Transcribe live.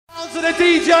to the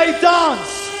DJ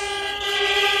dance.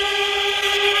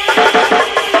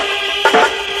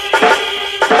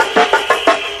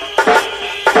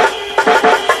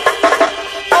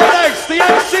 Up next, the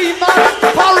MC man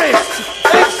Paris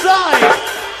inside.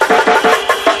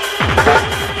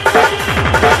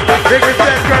 Big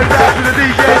respect goes out to the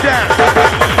DJ dance.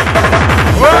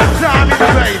 One time in the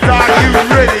place, are you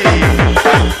ready?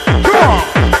 Come on.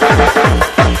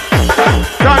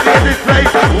 Time to get this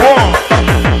place warm.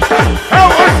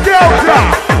 Helter Skelter.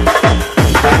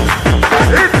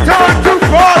 It's time to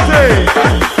party.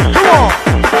 Come on.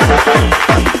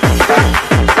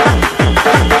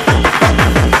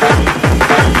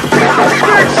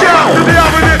 Big shout to the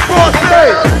Avenue Force.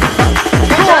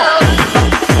 Come on.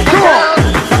 Come on.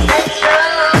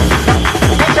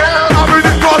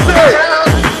 Avenue Force.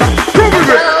 Come with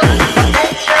it.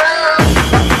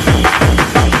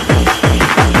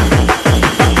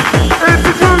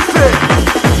 Introducing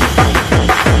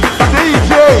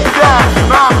DJ Dash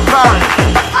Man Paris.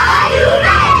 Are you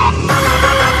ready?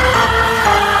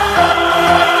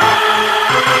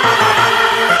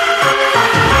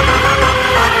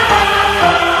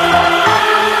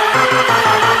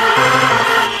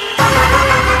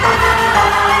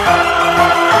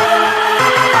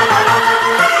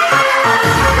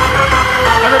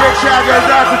 And a big shout goes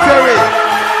out to Terry.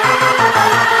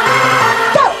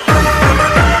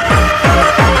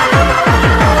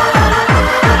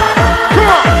 Come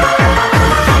on.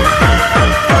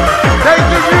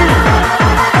 Taking you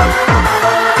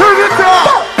to the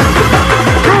top.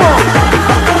 Come on.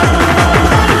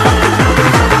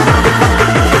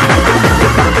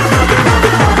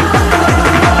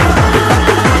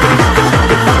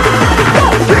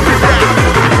 Kick it down.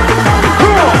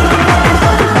 Come on.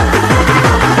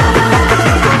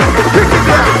 Kick it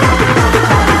down.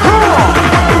 Come on.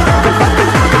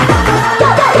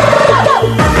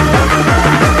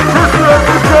 Christmas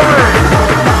is coming.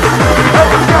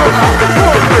 Helter Skelter,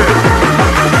 force it.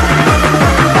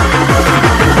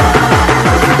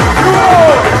 Come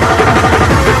on.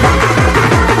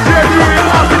 Genuine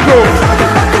article.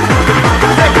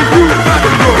 Taking you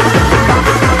magical.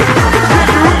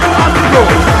 Genuine article.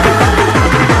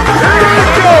 Here we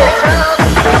go.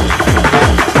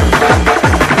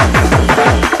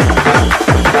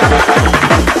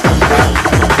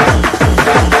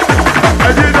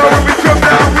 And you know when we come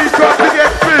down, we come to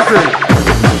get busy.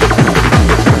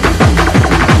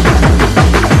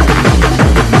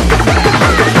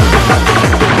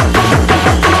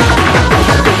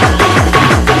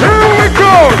 Here we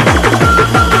go.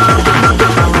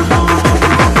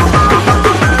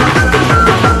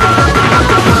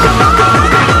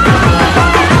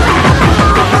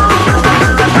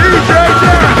 DJ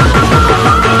Dan.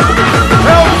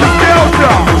 Helter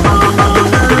Skelter.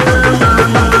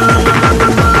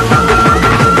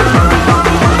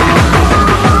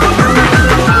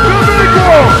 Dominico.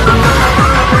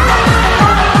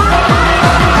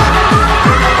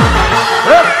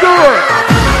 Let's do it.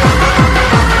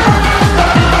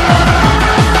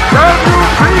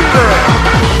 Can you feel it?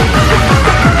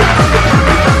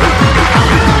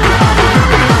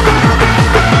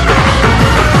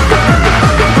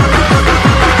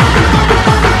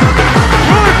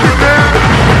 Work it, man.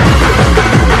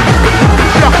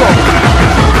 Shuffle.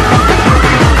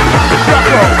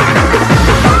 Shuffle.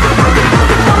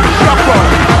 Shuffle.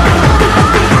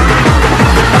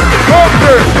 Bump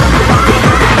it.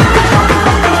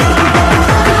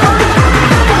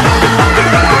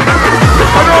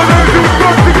 I know that you've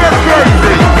got to get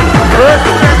crazy.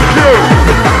 Respect you.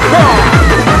 Come on.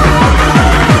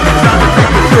 Time to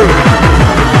take it through.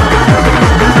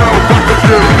 You know what to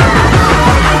do.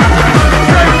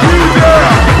 Take you there.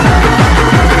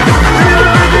 Feel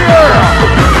it in the air.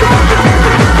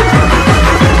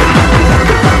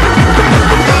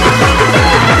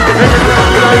 Everything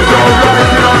goes all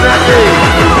right on that day.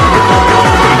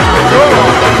 Come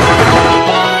on.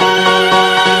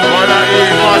 What I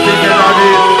eat, party, and I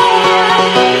need.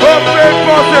 Up and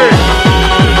party.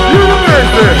 You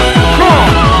miss it. Come on.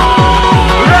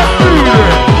 Let's do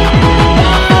this.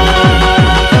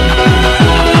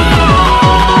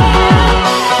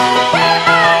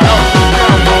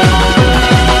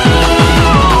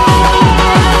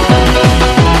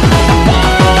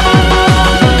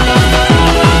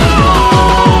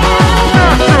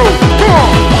 Natural. Come on.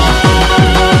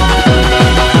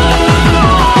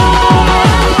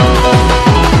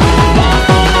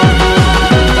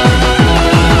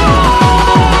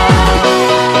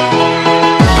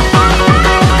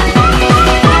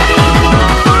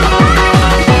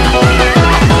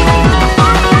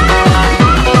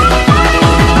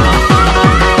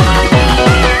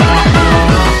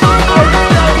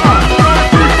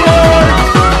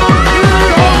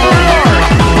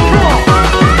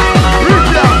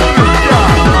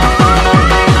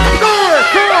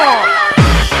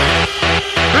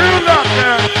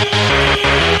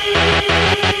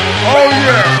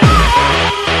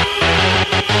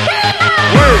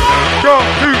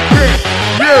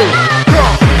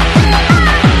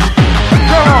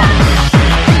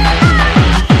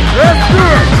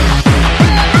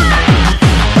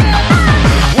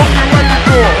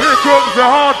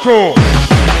 hardcore.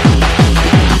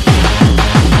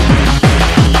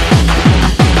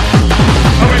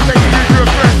 I'm gonna take you to a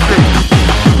frenzy.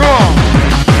 Come on.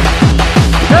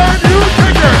 Can you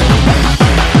take it?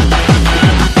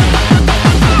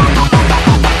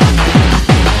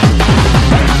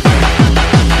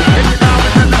 Take it now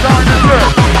into the dinosaur.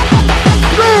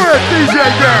 Do it, DJ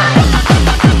Dan.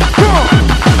 Come on.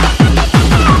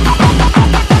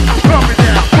 Drop it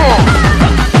down. Come on.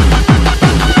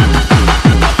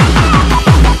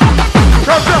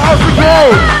 That's the house of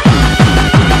gold.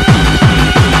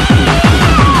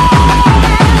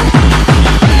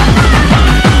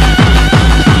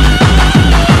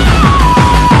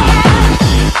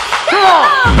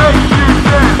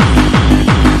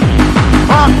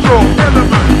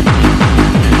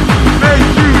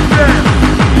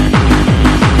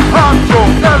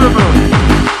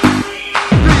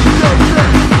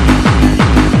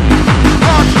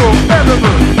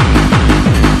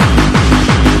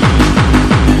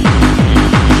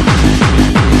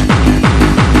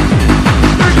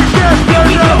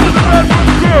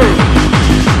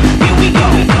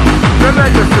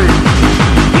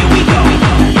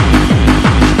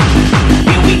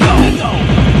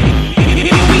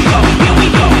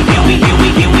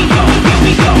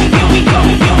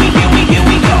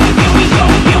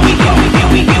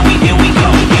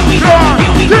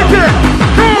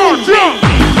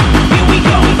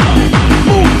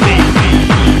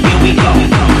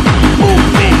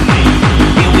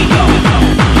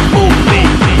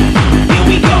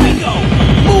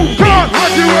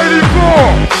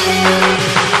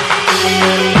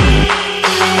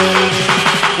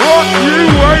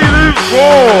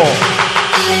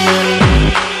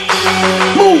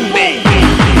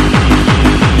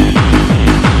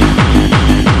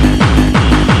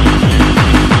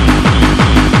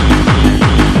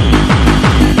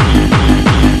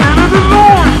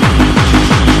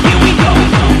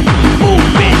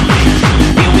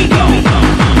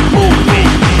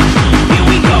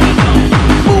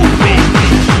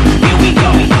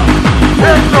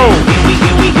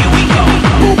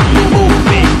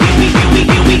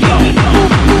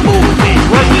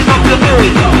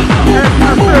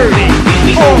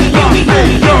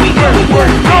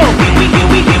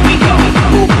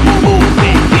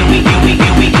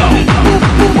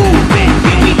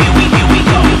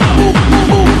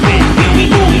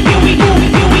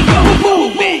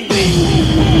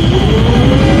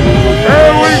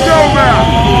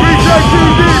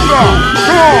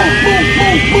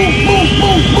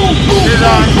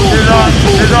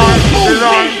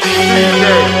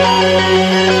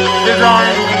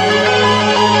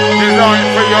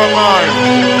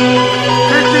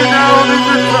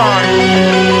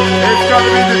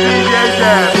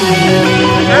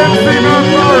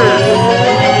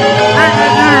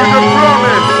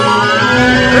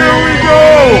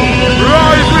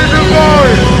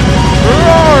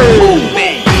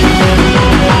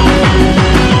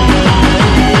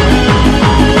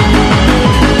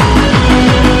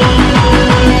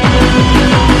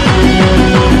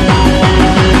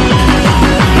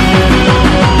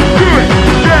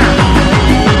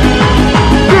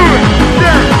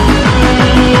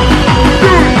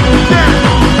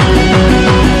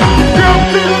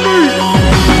 Jump to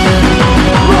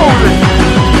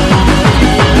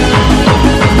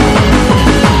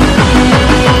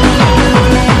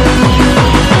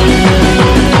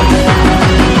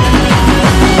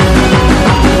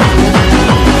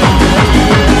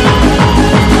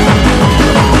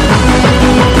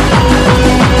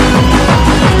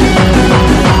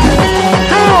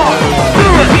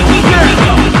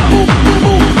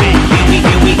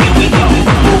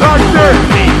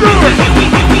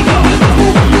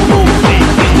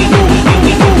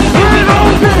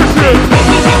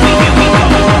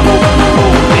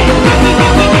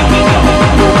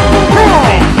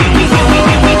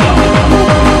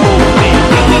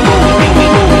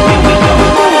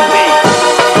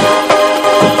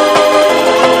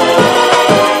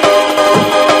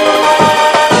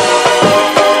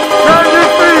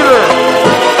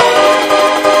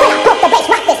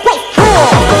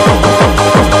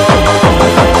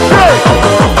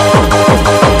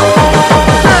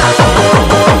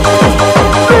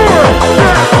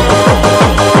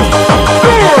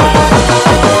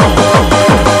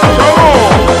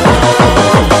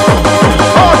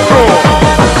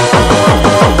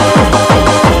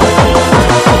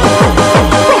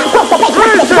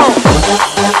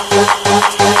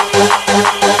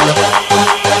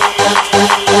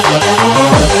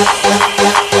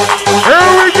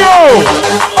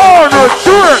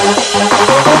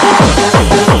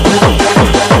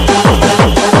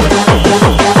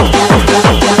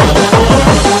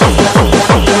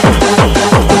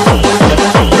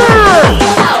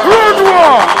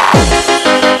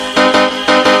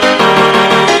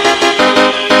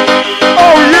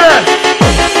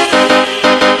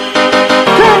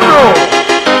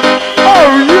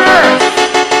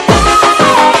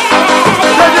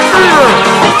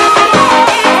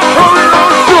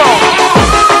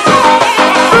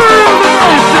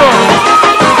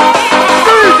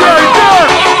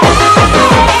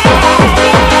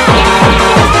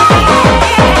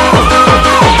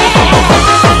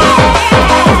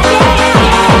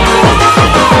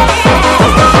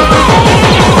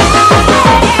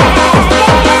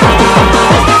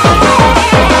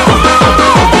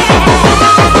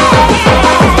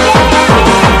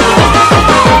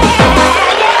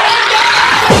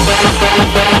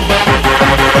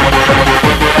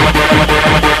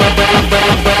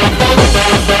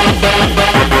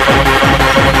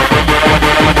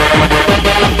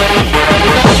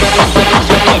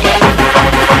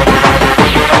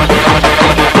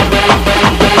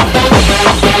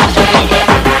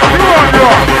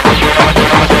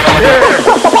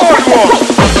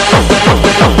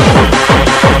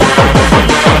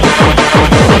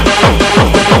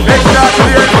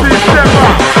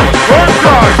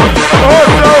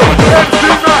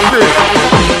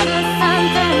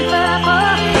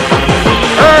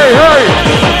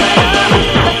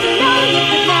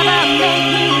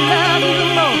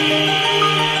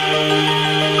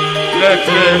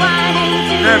live.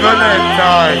 Never let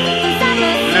die.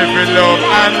 Live in love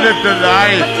and live the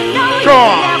life. Come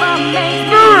on.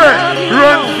 Do it.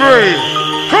 Run free.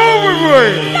 Come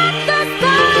away.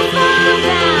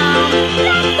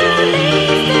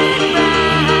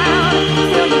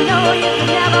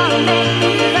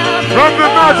 From the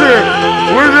magic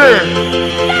within.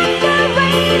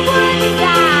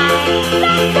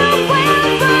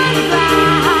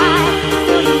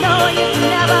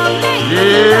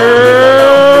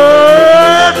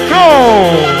 Yeah, go!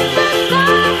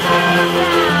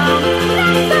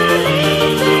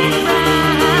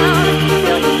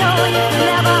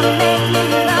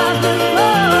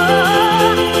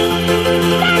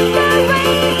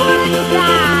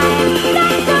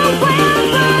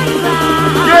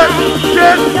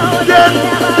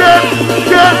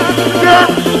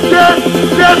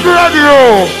 Get radio!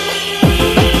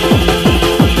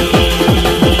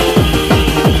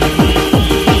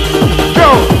 Go!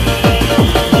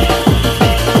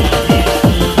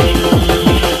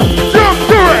 Jump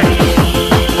to it!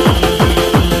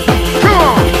 Come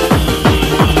on!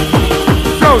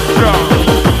 So strong!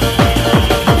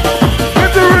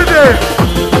 Get the rhythm!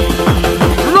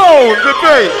 Roll the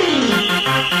bass!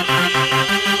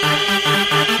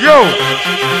 Yo!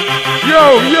 Yo,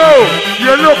 yo!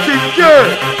 You're looking good!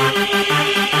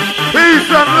 Peace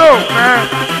and love, man!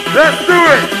 Let's do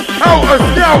it! Helter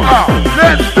Skelter!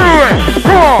 Let's do it!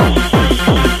 Come on!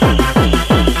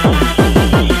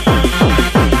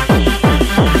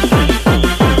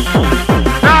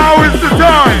 Now is the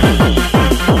time!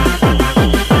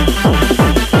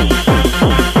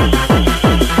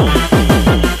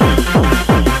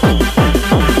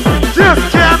 Just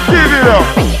can't give it up!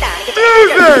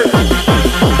 Music!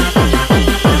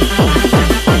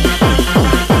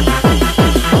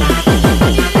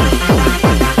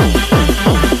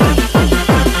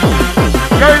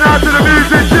 Going out to the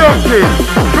music junkie.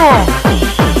 Come on.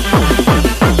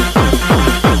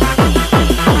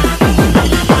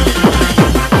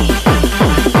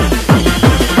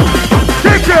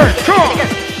 Kick it. Come on.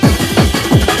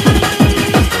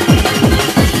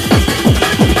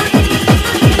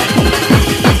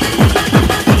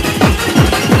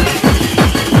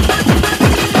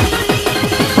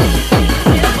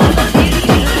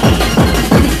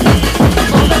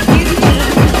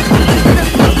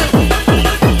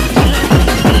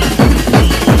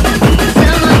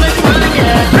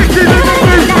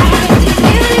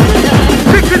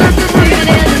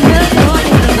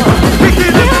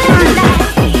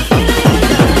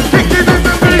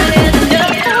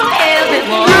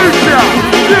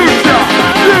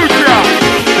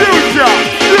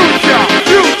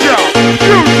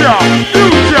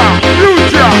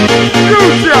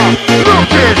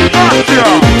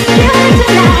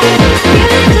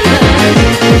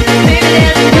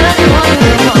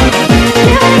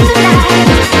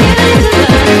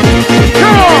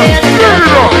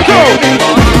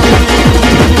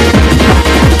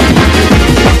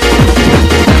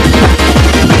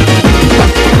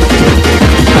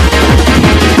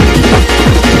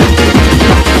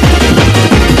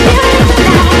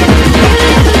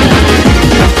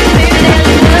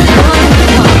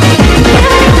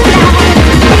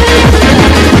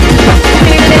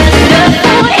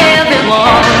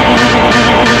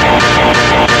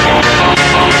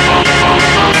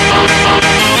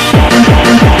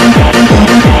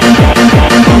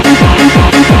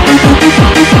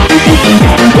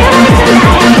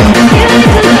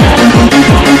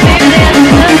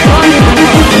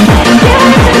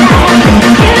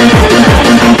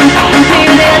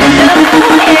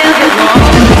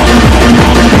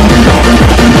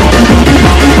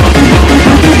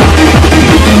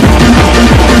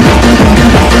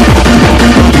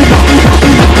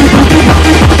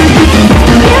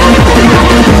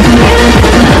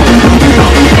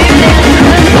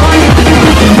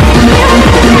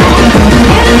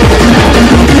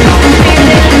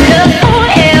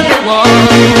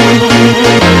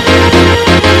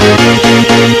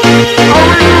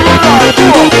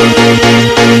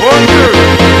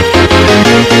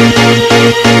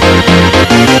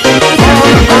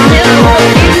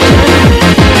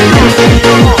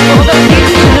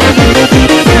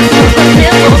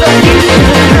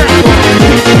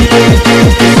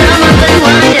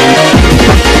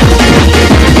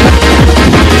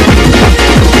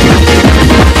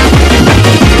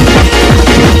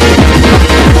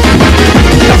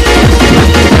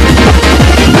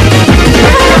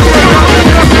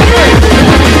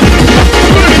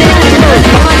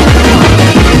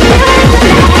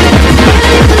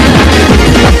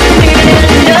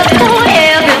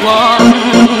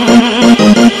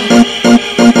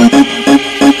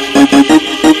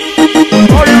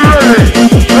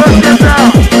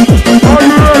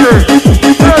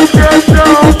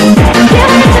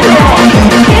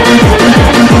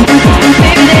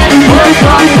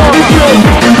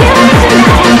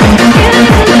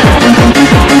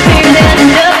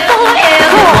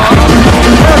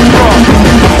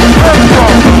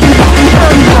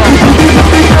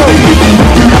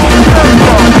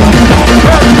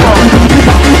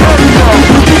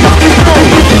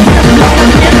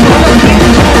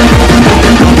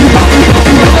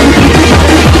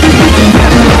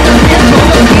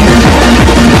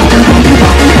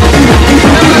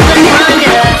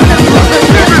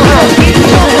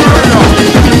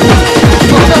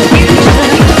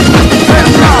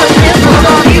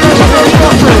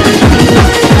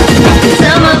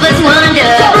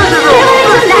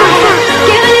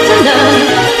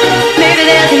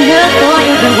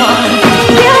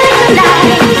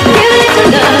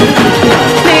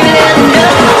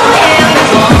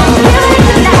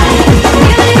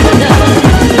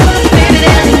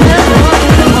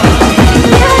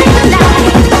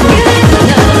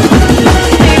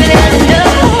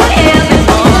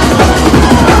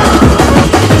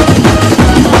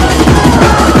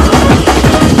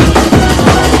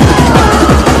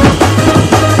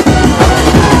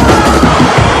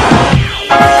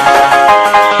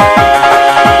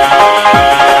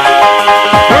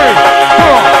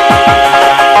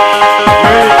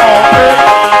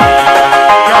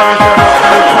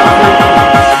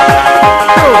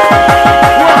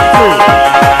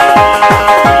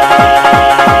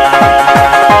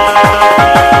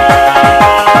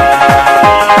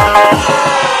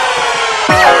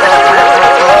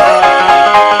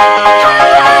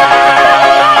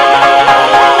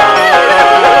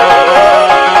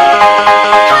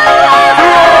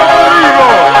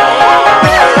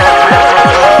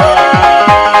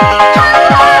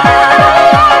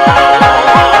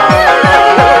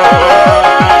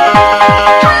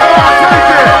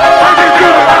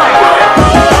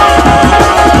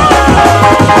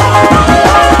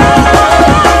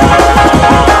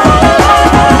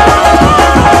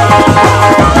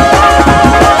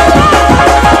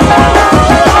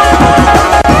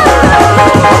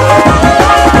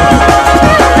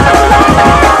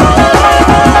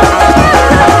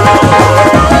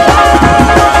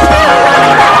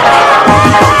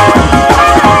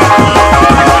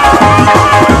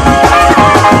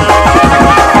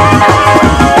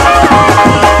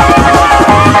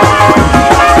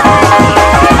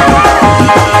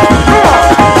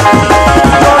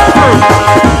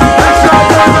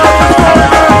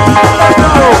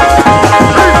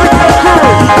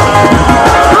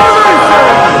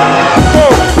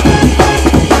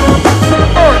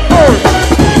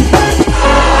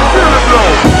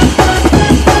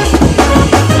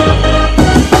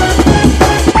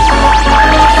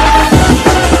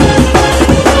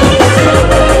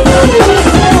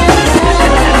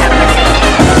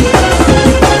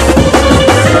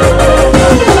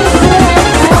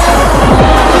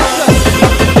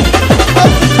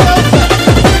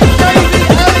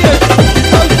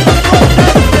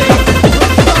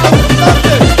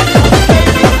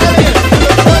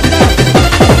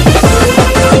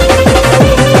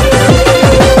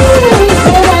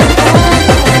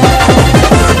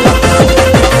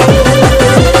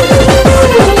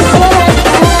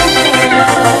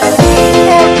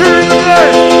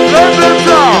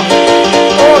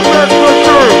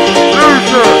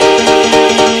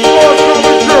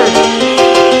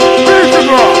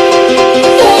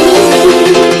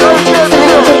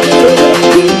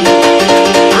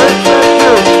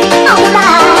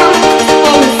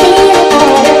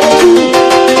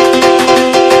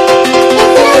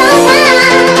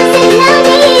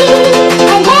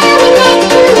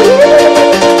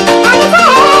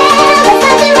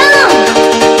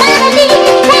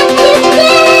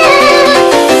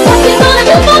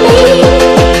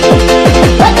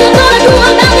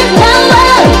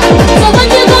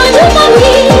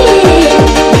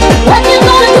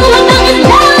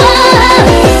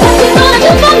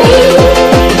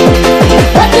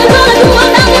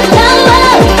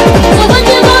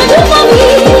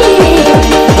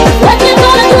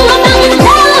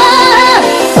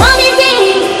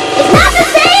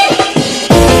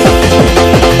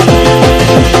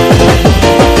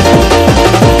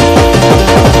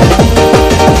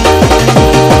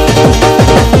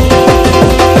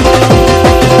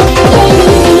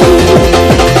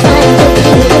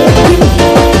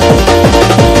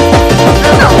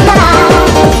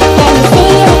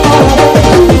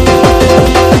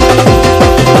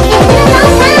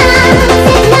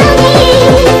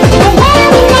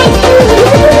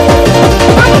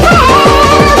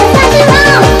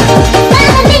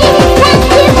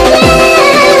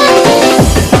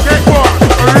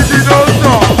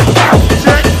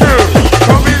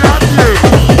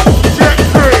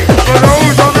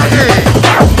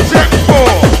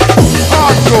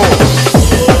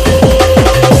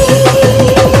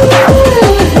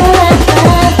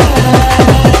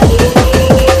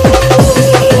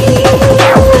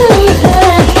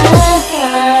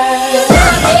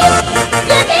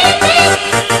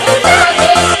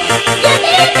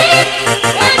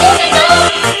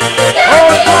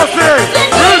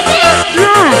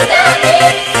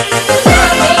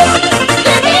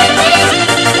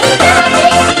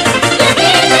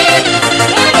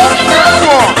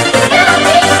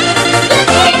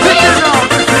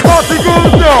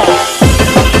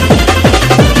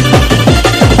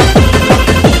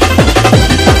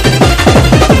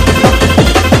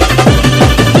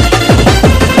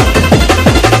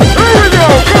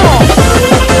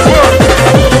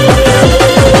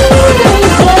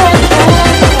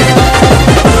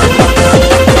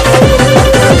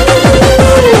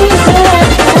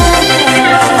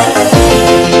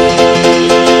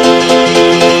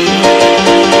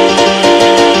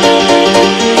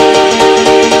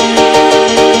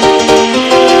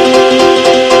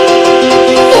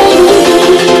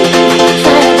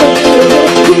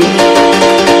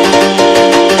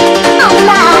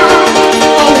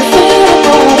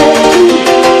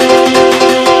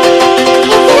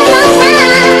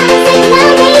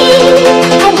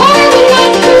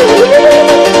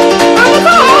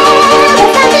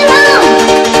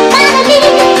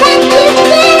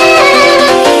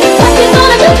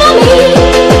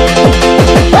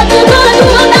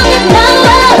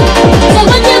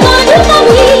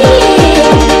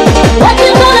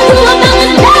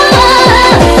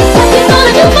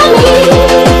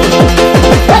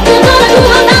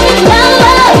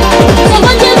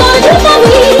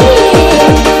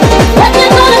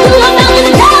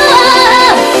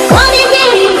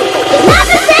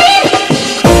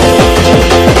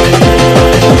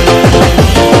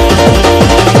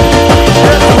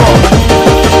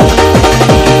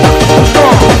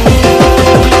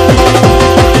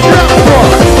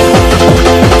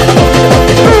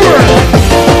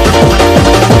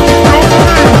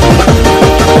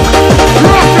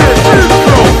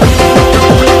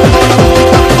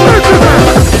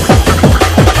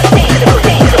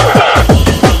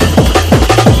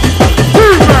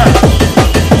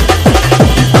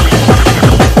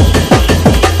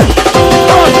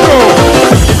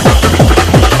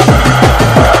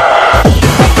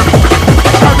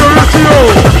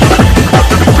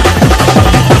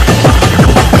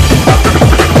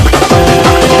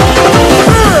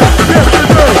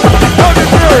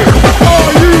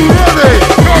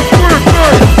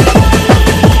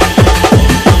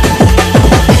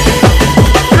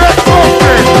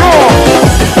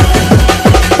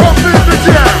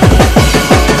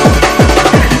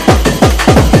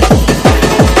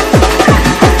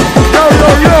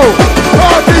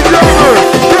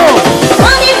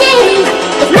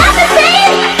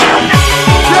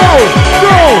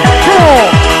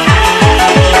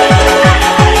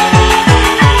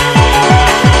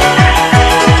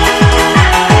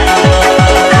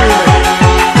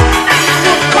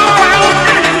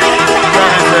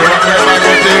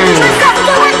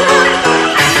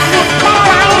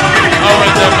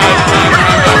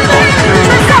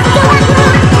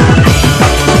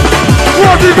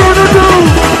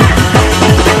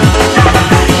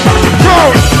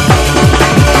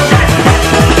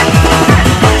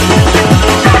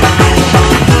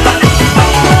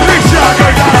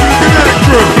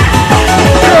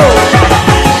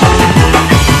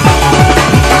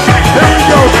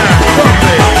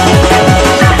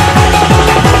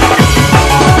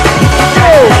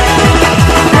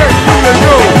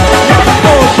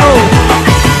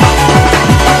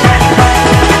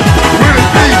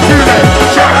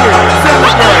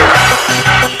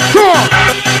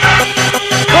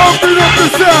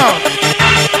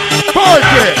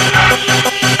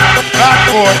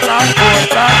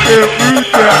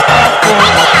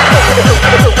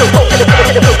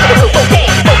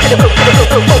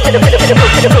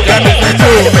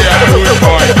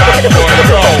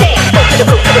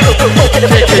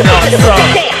 mixer,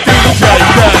 DJ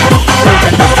Dan,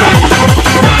 bringing the beat.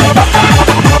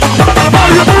 How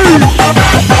you move?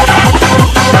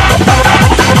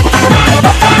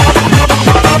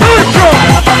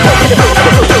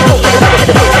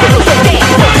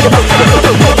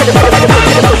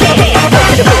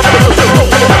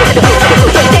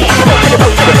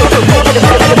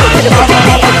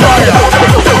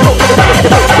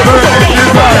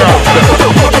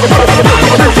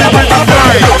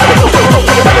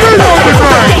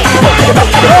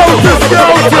 Helter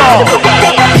Skelter!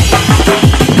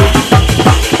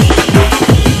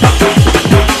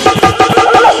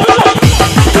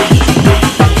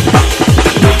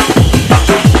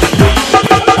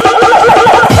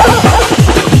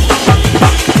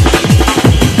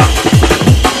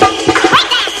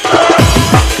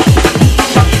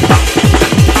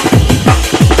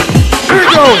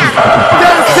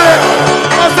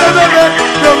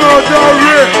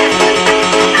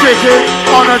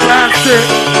 On a dance it,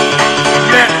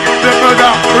 let the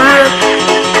mother rip.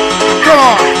 Come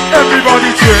on,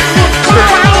 everybody cheer.